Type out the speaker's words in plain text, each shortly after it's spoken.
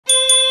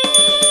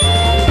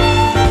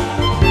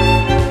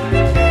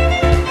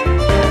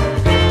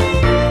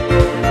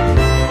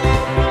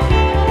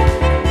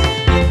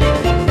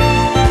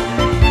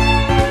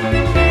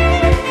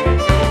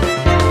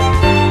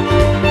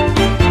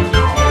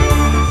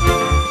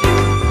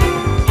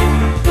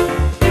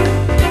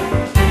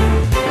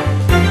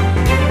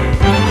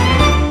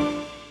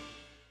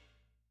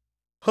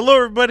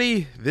Hello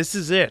everybody, this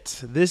is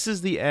it. This is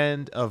the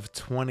end of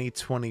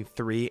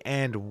 2023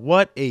 and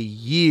what a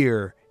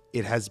year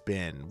it has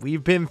been.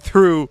 We've been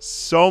through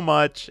so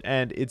much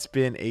and it's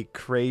been a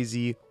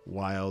crazy,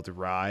 wild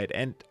ride.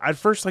 And I'd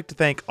first like to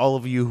thank all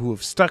of you who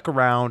have stuck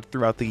around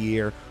throughout the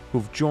year,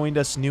 who've joined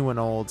us new and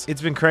old.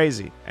 It's been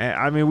crazy.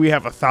 I mean, we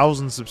have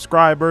 1,000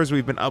 subscribers.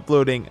 We've been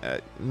uploading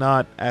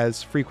not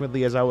as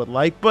frequently as I would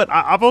like, but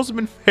I've also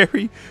been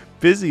very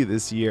busy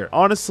this year.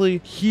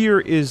 Honestly, here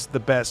is the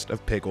best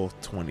of Pigol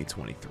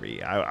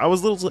 2023. I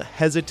was a little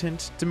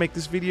hesitant to make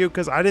this video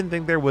because I didn't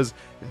think there was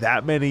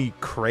that many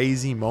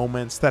crazy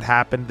moments that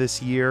happened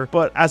this year.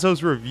 But as I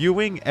was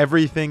reviewing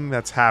everything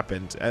that's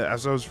happened,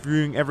 as I was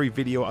reviewing every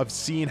video, I've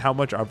seen how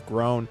much I've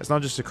grown. It's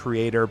not just a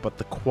creator, but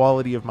the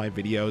quality of my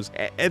videos.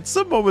 And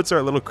some moments are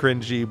a little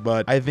cringy,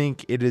 but I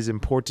think it is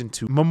important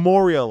to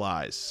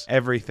memorialize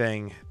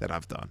everything that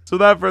I've done. So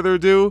without further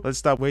ado, let's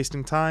stop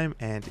wasting time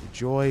and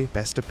enjoy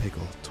Best of Pigol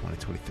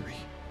 2023.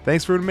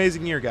 Thanks for an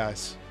amazing year,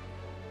 guys.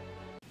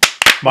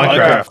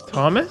 Minecraft.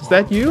 Thomas, is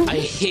that you? I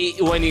hate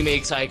when he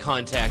makes eye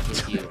contact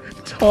with you.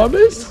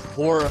 Thomas? It's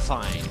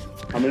horrifying.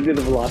 I'm gonna do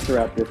the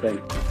Velociraptor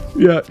thing.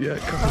 Yeah,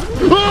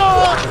 come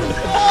on.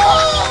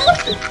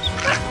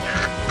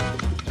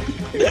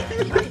 I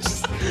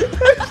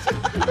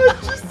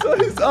just saw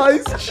his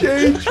eyes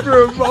change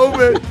for a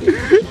moment,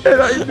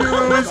 and I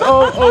knew it was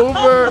all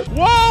over.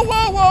 Whoa,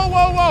 whoa, whoa,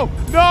 whoa, whoa.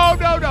 No,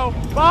 no, no.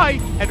 Bye.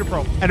 Ender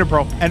Pro, Ender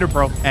Pro, Ender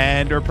Pro,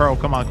 Ender Pro.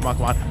 Come on, come on,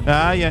 come on.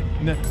 Yeah.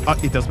 No,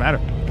 it doesn't matter.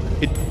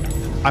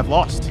 I've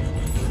lost.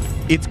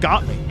 It's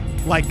got me.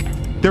 Like,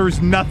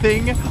 there's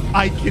nothing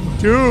I can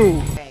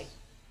do.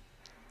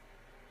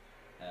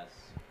 S.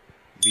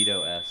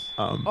 Veto S.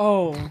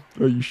 Oh.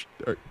 Are you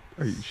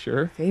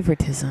sure?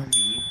 Favoritism.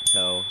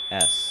 Veto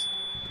S.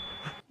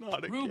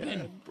 Not again,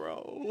 Ruben.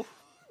 bro.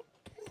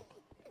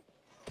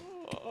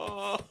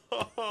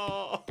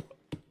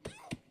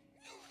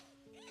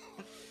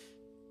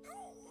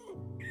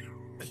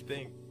 I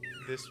think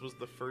this was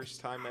the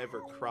first time I ever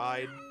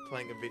cried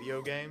playing a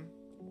video game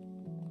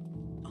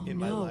in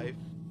my life.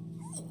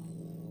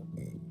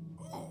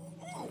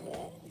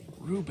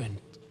 Ruben.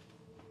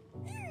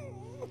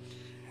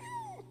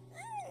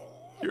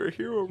 You're a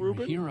hero,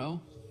 Ruben.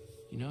 Hero.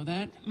 You know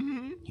that?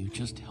 Mm-hmm. You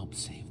just helped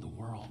save the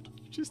world.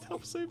 Just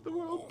help save the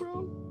world,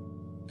 bro.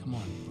 Come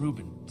on,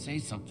 Ruben, say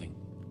something.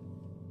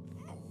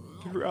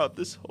 Throughout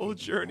this whole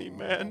journey,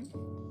 man.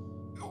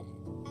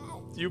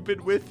 You've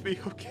been with me,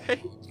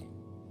 okay?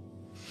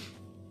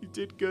 You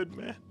did good,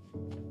 man.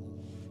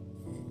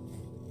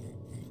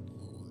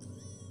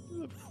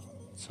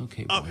 It's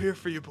okay, boy. I'm here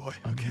for you, boy,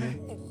 okay?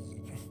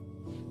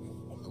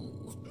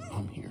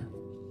 I'm here.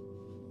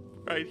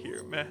 Right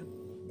here, man.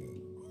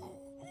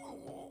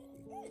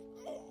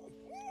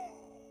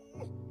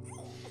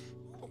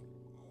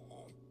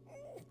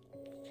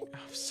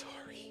 I'm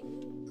sorry.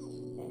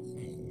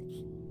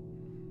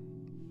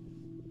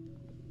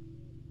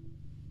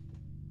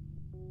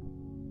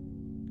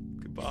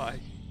 Goodbye.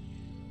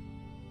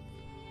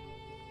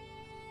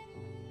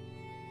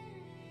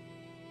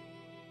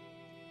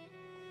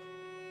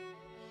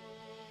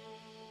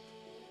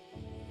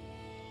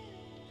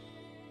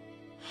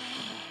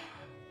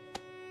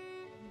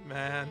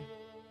 Man,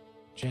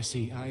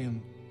 Jesse, I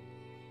am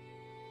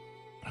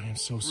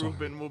so sorry.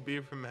 Ruben will be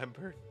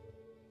remembered.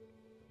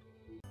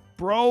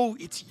 Bro,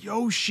 it's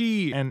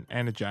Yoshi and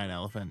a giant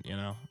elephant, you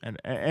know,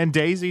 and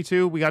Daisy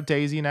too. We got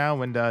Daisy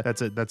now, and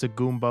that's a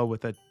Goomba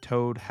with a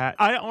toad hat.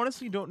 I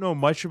honestly don't know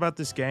much about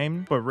this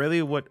game, but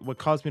really, what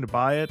caused me to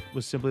buy it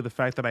was simply the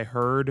fact that I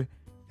heard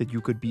that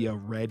you could be a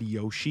red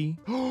Yoshi.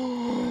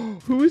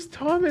 Who is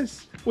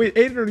Thomas? Wait,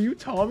 Aiden, are you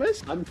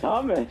Thomas? I'm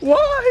Thomas.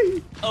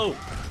 Why? Oh,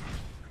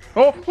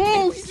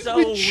 Oh, It's he's so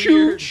with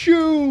Choo weird.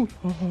 Choo.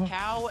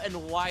 how and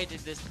why did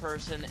this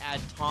person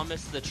add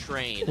Thomas the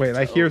Train? Wait,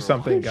 I to hear Overwatch?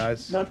 something,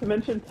 guys. Not to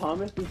mention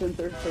Thomas is in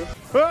third place.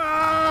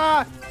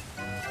 Ah!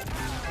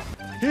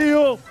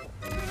 Heal!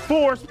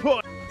 Force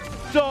push!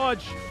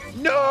 Dodge!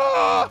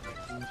 No!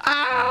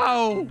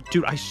 Ow!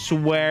 Dude, I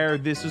swear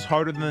this is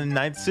harder than the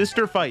Ninth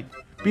Sister fight.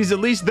 Because at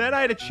least then I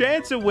had a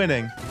chance of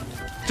winning.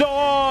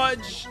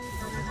 Dodge!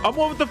 I'm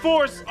one with the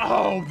Force!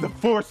 Oh, the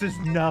Force is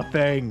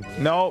nothing.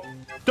 No.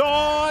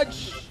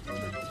 Dodge!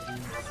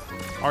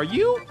 Are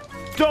you?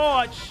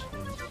 Dodge!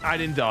 I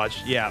didn't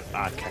dodge. Yeah,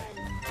 okay.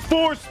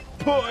 Force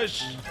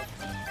push!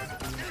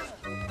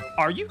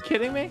 Are you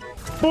kidding me?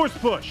 Force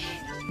push!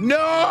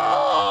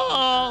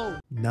 No!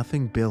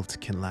 Nothing built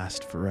can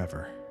last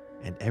forever,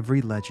 and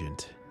every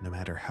legend, no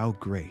matter how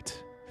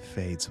great,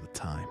 fades with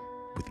time.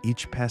 With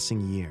each passing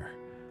year,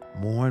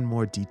 more and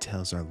more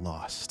details are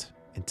lost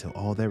until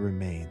all that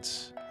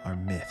remains are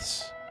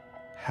myths,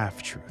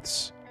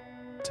 half-truths.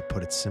 To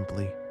put it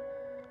simply,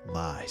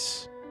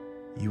 lies.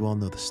 You all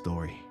know the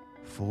story.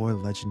 4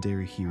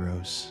 legendary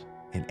heroes,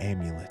 an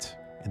amulet,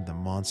 and the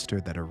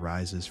monster that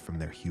arises from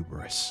their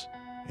hubris.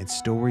 In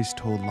stories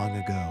told long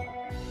ago,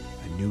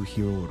 a new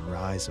hero would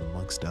rise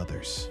amongst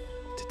others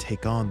to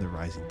take on the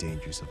rising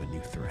dangers of a new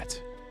threat,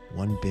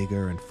 one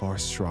bigger and far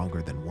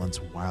stronger than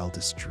one's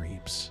wildest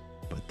dreams.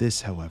 But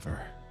this,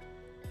 however,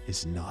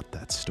 is not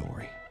that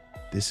story.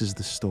 This is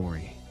the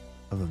story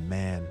of a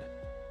man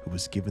who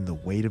was given the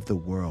weight of the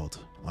world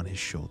on his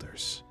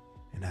shoulders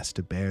and has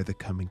to bear the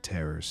coming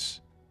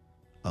terrors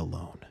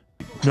alone.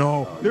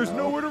 No, there's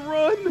nowhere to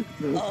run.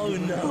 Oh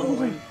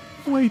no.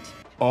 Wait.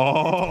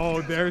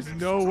 Oh, there's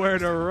nowhere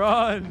to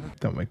run.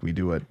 Don't make me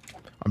do it.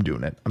 I'm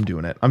doing it. I'm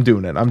doing it. I'm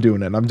doing it. I'm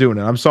doing it. I'm doing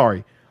it. I'm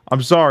sorry.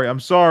 I'm sorry. I'm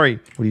sorry.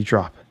 What do you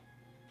drop?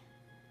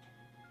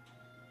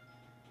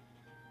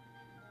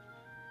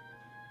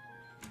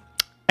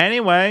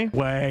 Anyway.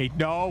 Wait.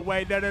 No,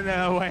 wait. No, no,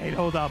 no. Wait.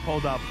 Hold up.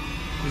 Hold up.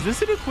 Is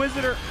this an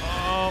Inquisitor?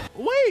 Oh,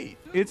 wait.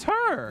 It's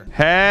her.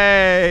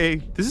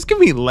 Hey. This is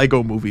giving me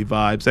Lego movie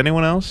vibes.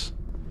 Anyone else?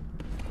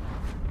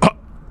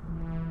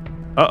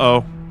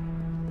 Uh-oh.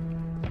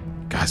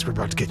 Guys, we're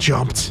about to get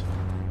jumped.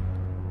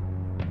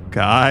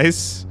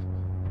 Guys.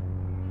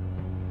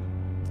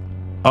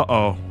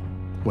 Uh-oh.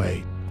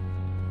 Wait.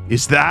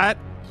 Is that?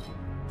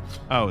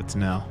 Oh, it's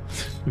Nell.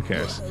 Who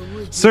cares?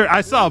 Sir,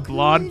 I saw a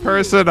blonde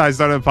person. I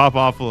started to pop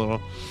off a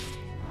little.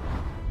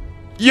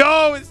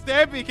 Yo, it's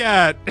Stampy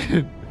Cat.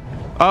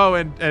 Oh,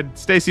 and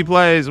Stacy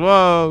plays.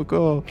 Whoa,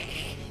 cool.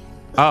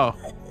 Oh.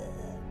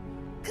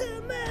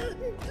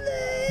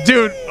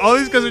 Dude, all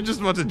these guys are just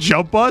about to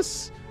jump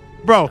us?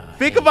 Bro,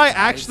 think if I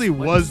actually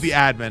was the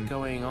admin.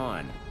 Going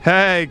on?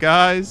 Hey,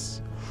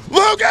 guys.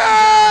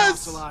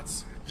 Lucas!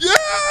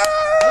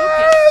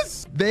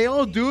 Yes! They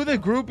all do the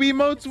group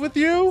emotes with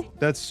you?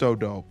 That's so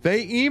dope.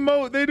 They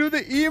do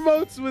the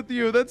emotes with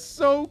you. That's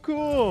so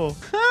cool.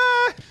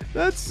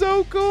 That's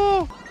so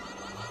cool.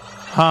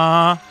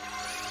 Huh?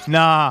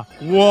 Nah.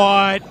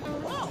 What?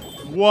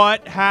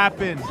 What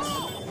happened?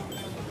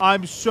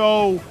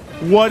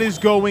 What is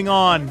going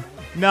on?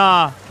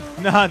 Nah,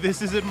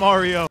 this isn't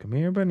Mario. Come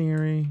here,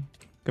 Baneri.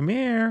 Come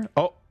here.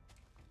 Oh.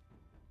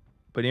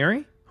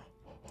 Baneri?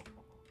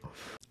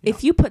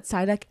 If you put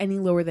Psyduck any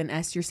lower than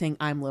S, you're saying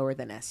I'm lower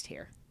than S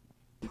tier.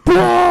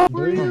 No!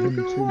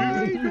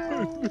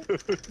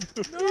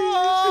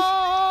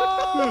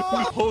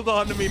 Hold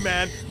on to me,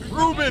 man.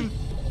 Ruben!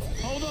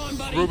 Hold on,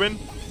 buddy.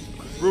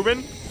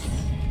 Ruben?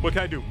 What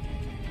can I do?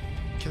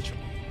 Catch him.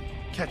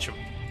 Catch him.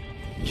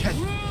 Catch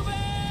him.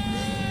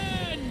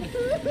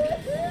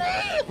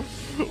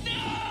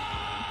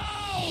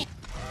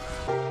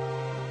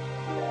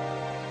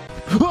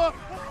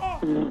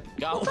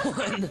 Got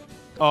one.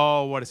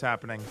 Oh, what is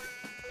happening?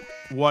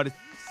 What?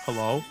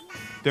 Hello?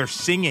 They're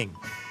singing.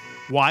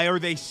 Why are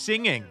they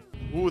singing?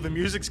 Ooh, the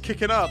music's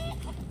kicking up.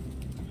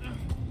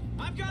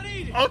 I've got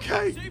Eden.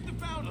 Okay. Save the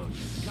founder.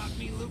 Got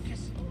me,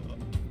 Lucas.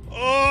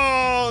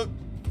 Oh.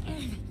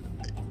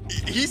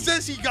 He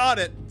says he got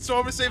it, so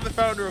I'm gonna save the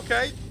founder,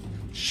 okay?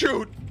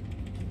 Shoot.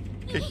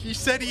 Okay, he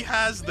said he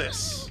has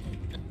this.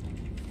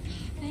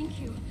 Thank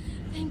you.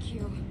 Thank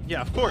you.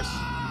 Yeah, of course.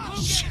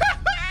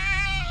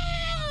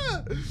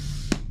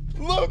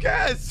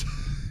 Lucas!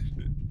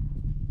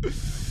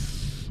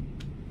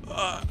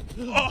 Oh.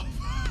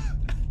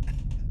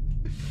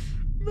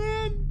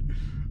 Man.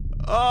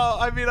 Oh,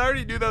 I mean, I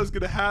already knew that was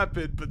gonna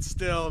happen, but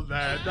still,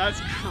 man,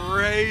 that's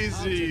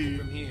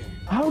crazy.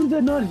 How did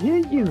that not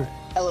hit you?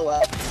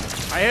 LOL.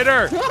 I hit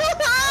her.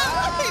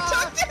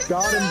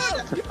 Got him.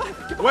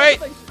 Wait,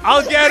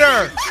 I'll get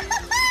her.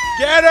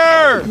 Get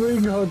her.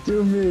 Bring her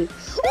to me.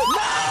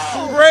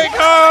 Break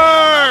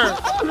her.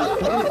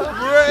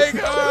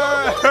 Break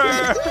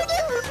her.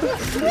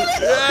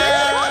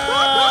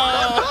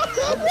 Yeah.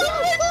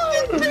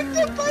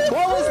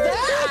 What was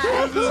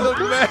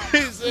that?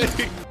 This is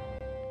amazing.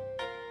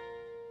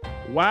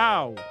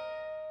 Wow.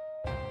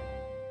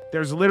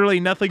 There's literally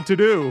nothing to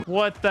do.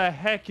 What the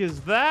heck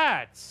is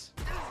that?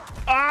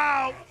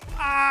 Ow!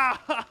 Ow!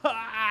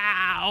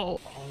 Ow!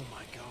 Oh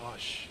my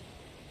gosh.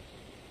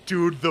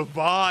 Dude, the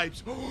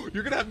vibes.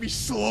 You're gonna have me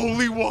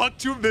slowly walk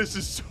to him. This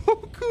is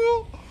so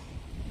cool.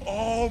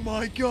 Oh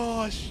my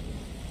gosh.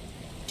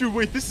 Dude,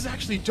 wait, this is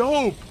actually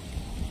dope.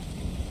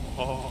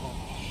 Oh.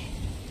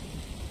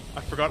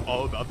 I forgot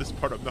all about this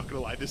part, I'm not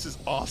gonna lie. This is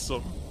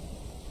awesome.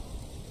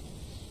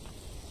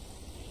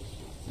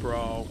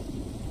 Bro.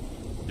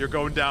 You're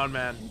going down,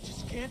 man. You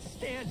just can't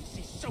stand to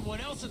see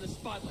someone else in the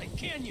spotlight,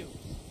 can you?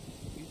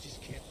 You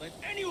just can't let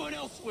anyone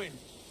else win.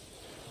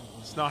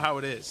 It's not how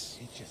it is.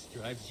 It just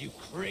drives you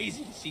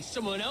crazy to see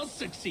someone else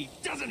succeed,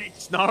 doesn't it?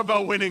 It's not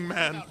about winning, It's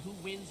man. about who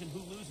wins and who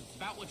loses. It's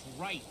about what's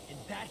right. And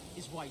that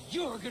is why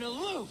you're gonna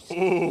lose.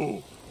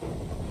 Ooh.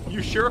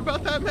 You sure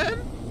about that,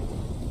 man?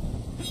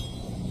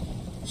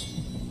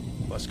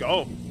 Let's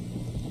go.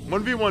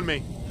 1v1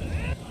 me.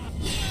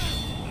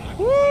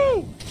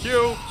 Woo!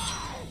 Q.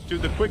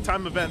 Dude, the quick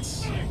time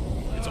events.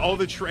 It's all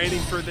the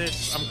training for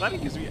this. I'm glad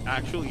it gives me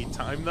actually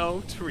time,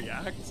 though, to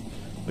react.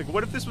 Like,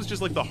 what if this was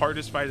just, like, the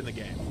hardest fight in the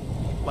game?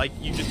 Like,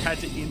 you just had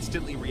to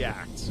instantly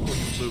react or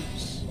you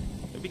lose.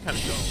 That'd be kind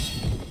of dope.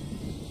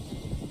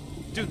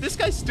 Dude, this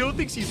guy still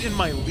thinks he's in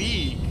my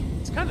league.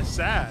 It's kind of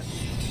sad.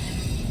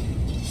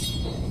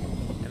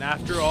 And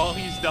after all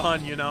he's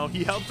done, you know,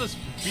 he helped us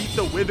beat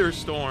the Wither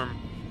Storm.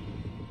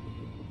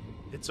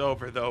 It's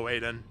over, though,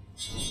 Aiden.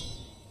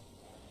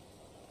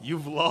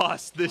 You've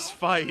lost this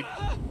fight.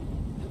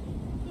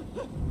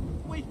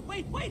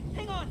 Wait!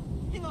 Hang on!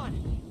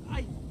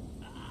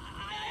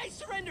 I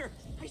surrender!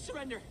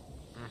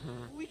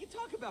 We can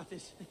talk about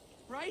this,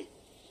 right?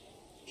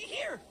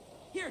 Here!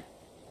 You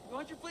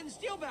want your flint and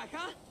steel back,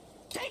 huh?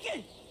 Take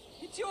it!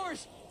 It's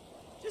yours!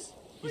 Just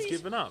please, He's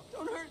giving up.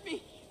 don't hurt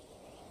me.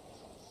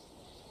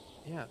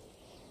 Yeah.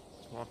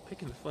 Well, I'm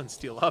picking the flint and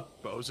steel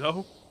up,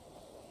 bozo.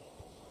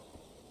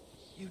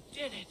 You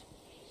did it!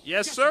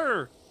 Yes, Jesse,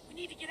 sir! We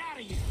need to get out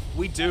of here!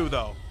 We do,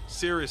 though.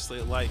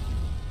 Seriously, like,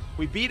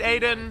 we beat What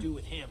do Aiden,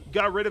 with him?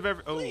 got rid of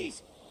every... Oh.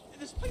 Please!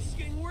 This place is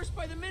getting worse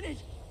by the minute!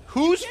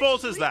 Whose You can't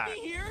fault just is leave that?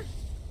 me here.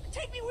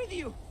 Take me with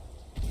you!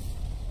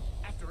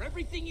 After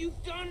everything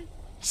you've done?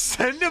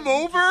 Send him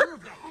over?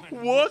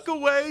 Walk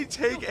away,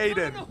 take No,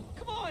 Aiden. No,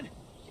 come on!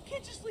 You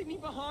can't just leave me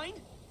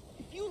behind!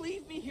 If you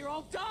leave me here,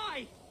 I'll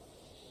die!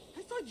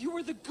 I thought you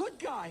were the good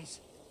guys!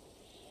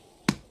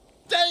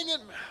 Dang it!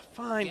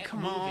 Fine,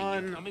 come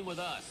on. Coming with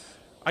us.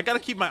 I gotta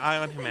keep my eye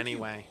on him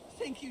anyway.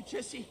 Thank you,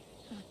 Jesse.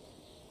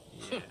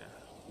 Yeah.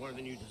 More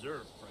than you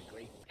deserve,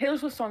 frankly.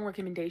 Taylor's with song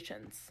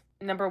recommendations.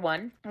 Number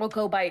 1, we'll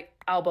go by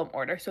album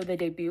order. So the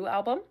debut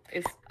album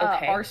is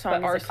okay. Our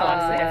song is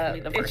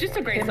definitely the first. It's just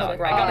a great song. I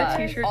got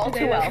a T-shirt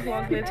today.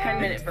 Along with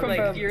 10-minute from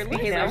like your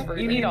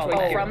you need all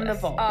from the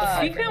vault.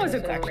 Speak Now is a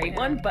great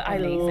one, but I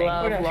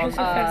love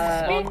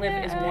Long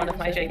Live is one of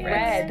my favorites.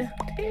 Red,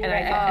 and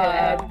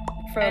I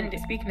from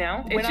Speak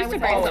Now. It's just a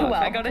great song.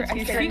 I got a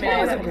T-shirt. Speak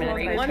Now is a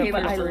great one,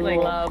 but I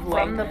love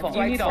From the Vault.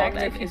 You Need All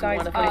Live is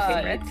one of my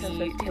favorites.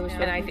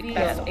 And I think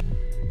that's.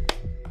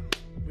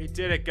 We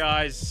did it,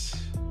 guys.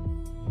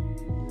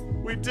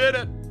 We did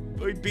it.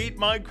 We beat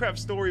Minecraft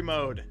story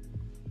mode.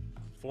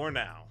 For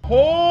now.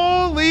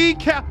 Holy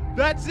cow.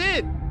 That's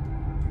it.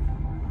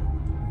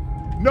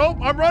 Nope,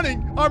 I'm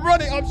running.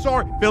 I'm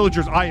sorry.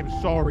 Villagers, I am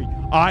sorry.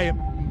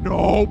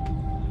 Nope.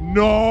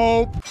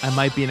 I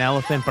might be an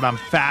elephant, but I'm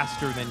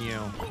faster than you.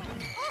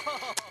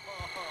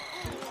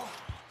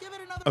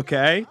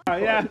 Okay.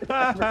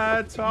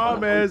 Yeah,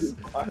 Thomas.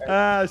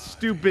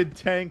 Stupid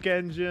tank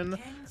engine.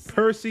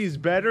 Percy's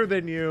better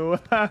than you.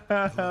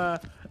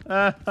 You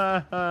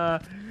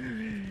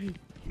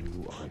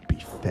are a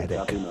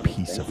pathetic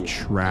piece of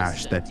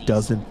trash that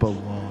doesn't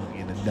belong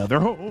in another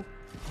home.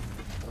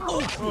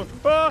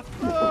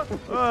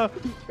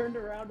 Turned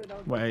around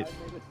and Wait.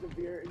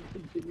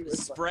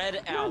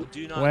 Spread out.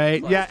 Do not.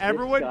 Wait. Yeah, cluster.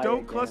 everyone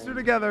don't cluster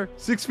together.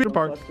 6 feet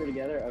apart. cluster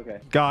together? Okay.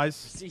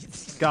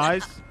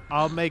 Guys,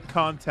 I'll make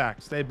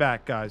contact. Stay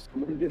back, guys.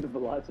 I'm gonna do the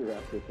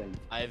Velociraptor thing.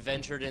 I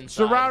ventured inside.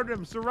 Surround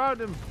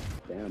him.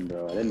 Damn,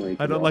 bro. I didn't know you I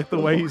could don't like the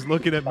also- way he's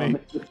looking at me.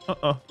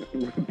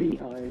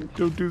 Behind.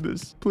 Don't do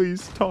this.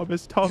 Please,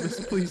 Thomas,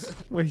 please.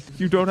 Wait,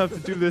 you don't have to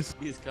do this.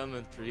 He's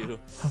coming for you.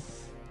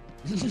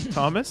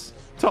 Thomas,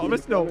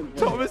 no.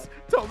 Thomas,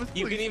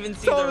 You please. can even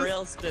see Thomas, the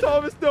rail spinning.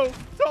 Thomas, no.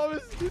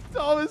 Thomas.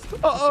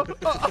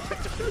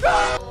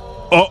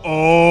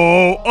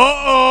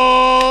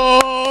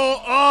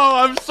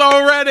 Oh, I'm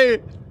so ready.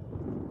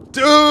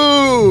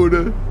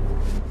 Dude.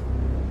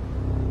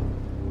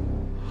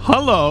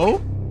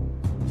 Hello.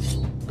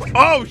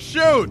 Oh,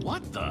 shoot.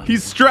 What the?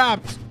 He's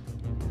strapped.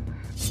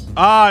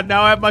 Ah,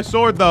 now I have my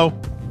sword, though.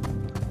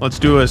 Let's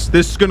do this.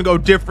 This is going to go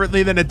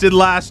differently than it did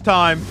last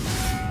time.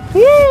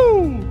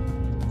 Woo!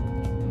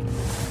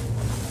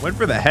 Went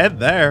for the head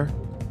there.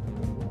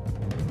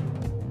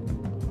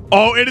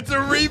 Oh, and it's a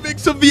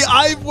remix of the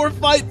Ivor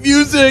fight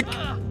music.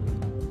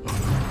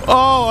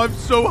 Oh, I'm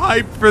so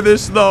hyped for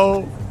this,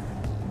 though.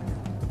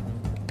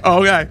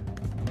 Okay.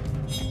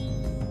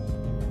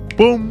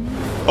 Boom.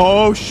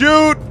 Oh,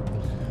 shoot.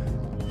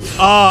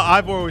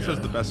 Ivor always has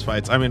the best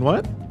fights. I mean,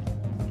 what?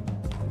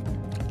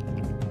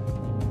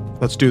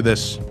 Let's do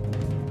this.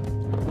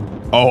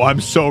 Oh,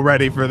 I'm so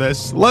ready for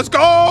this. Let's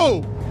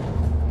go!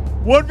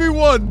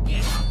 1v1.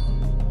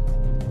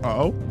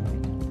 Uh-oh.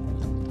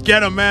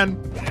 Get him, man.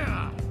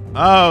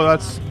 Oh,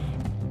 that's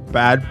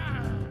bad.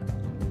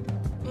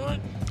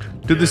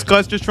 Dude, this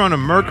guy's just trying to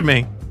murk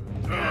me.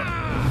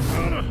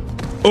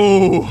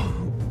 Oh.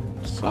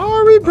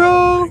 Sorry,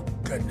 bro.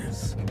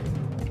 Goodness.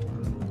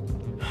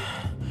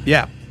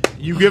 Yeah.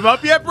 You give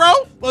up yet, bro?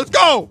 Let's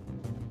go.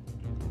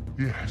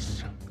 Yes.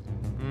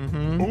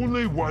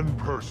 Only one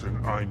person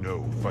I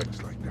know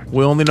fights like that.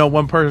 We only know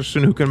one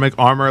person who can make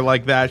armor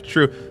like that.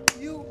 True.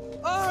 You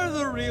are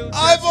the real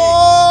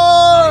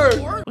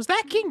Ivor! Was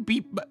that King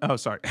Oh,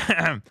 sorry.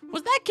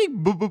 Was that King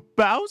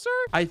Bowser?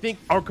 I think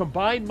our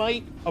combined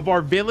might of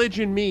our village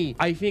and me,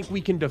 I think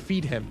we can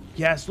defeat him.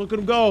 Yes, look at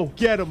him go.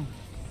 Get him.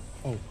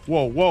 Oh,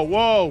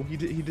 whoa. He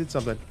did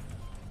something.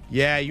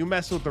 Yeah, you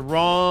messed with the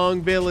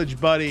wrong village,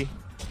 buddy.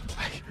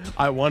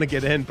 I want to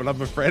get in, but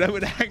I'm afraid I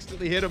would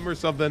accidentally hit him or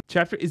something.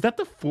 Chapter, is that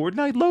the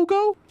Fortnite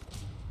logo?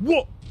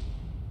 What?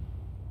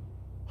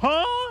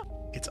 Huh?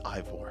 It's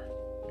Ivor.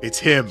 It's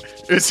him.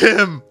 It's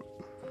him.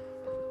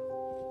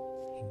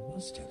 He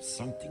must have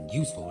something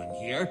useful in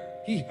here.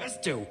 He has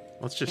to.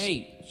 Let's just...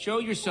 Hey, show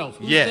yourself.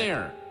 Who's Yeah.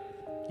 there?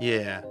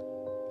 Yeah.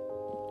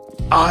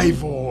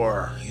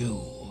 Ivor.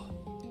 You.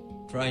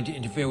 Trying to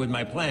interfere with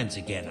my plans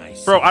again, I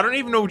see. Bro, I don't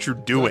even know what you're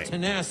Your doing.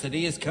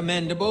 tenacity is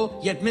commendable,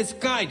 yet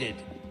misguided.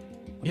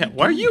 Yeah,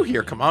 why are you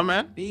here? Come on,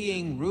 man.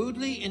 Being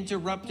rudely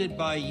interrupted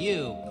by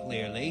you,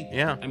 clearly.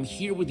 Yeah. I'm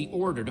here with the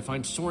order to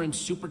find Soren's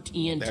Super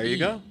TNT. There you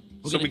go.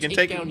 We're So gonna we can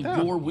take take down it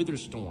down. your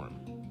Witherstorm.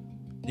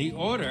 The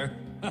order?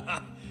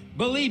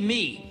 Believe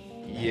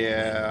me, blow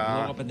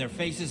Yeah. up in their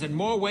faces in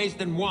more ways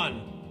than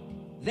one.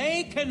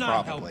 They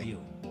cannot Probably. help you.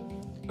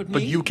 But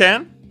But me, you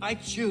can? I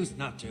choose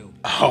not to.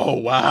 Oh,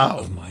 wow.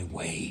 Of my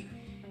way.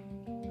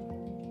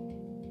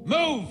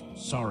 Move!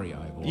 Sorry,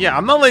 Ivor. Yeah,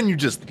 I'm not letting you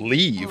just Oh,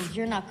 leave.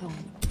 you're not going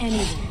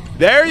anywhere.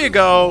 There you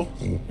go.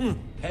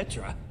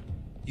 Petra,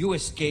 you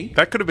escaped?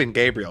 That could have been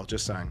Gabriel,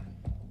 just saying.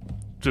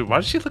 Dude, why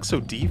does she look so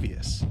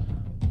devious?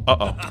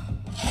 Uh-oh.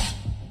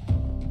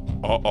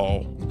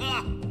 Uh-oh.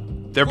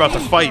 They're about to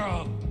fight.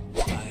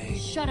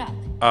 Shut up.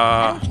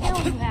 I don't care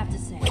what you have to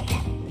say.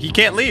 He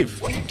can't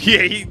leave.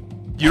 Yeah,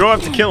 you don't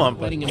have to kill him.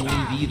 Letting him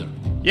leave either.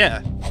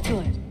 Yeah.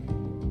 Good.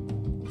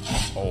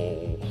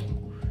 Oh.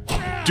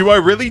 Do I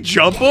really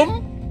jump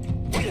him?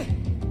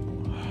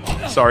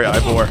 Sorry,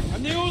 Ivor.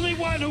 I'm the only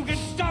one who can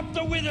stop the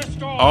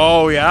Witherstorm!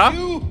 Oh, yeah?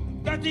 You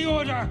got the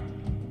order!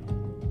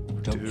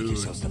 Don't make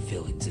yourselves the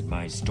villains in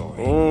my story.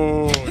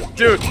 Oh,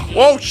 dude.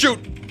 Whoa, shoot.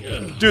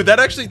 Dude,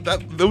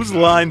 those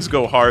lines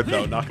go hard,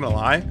 though, not gonna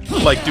lie.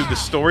 Like, dude, the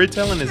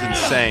storytelling is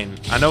insane.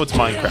 I know it's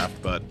Minecraft,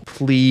 but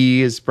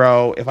please,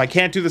 bro. If I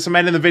can't do this, I'm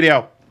ending the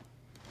video.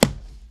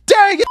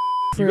 Dang it!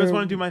 You guys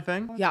want to do my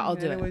thing? Yeah, I'll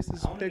do it. Anyways,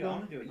 this is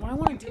Pigol. I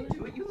want to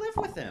do it. You live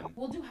with him.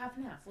 We'll do half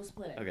and half. We'll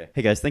split it. Okay.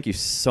 Hey guys, thank you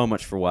so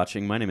much for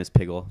watching. My name is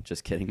Pigol.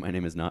 Just kidding. My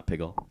name is not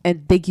Pigol.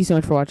 And thank you so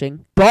much for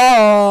watching.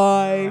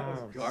 Bye.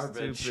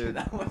 Garbage.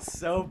 That was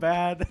so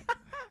bad.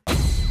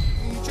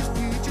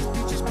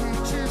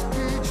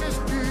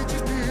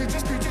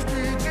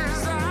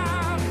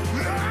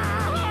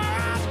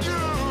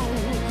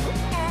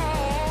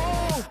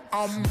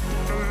 I'm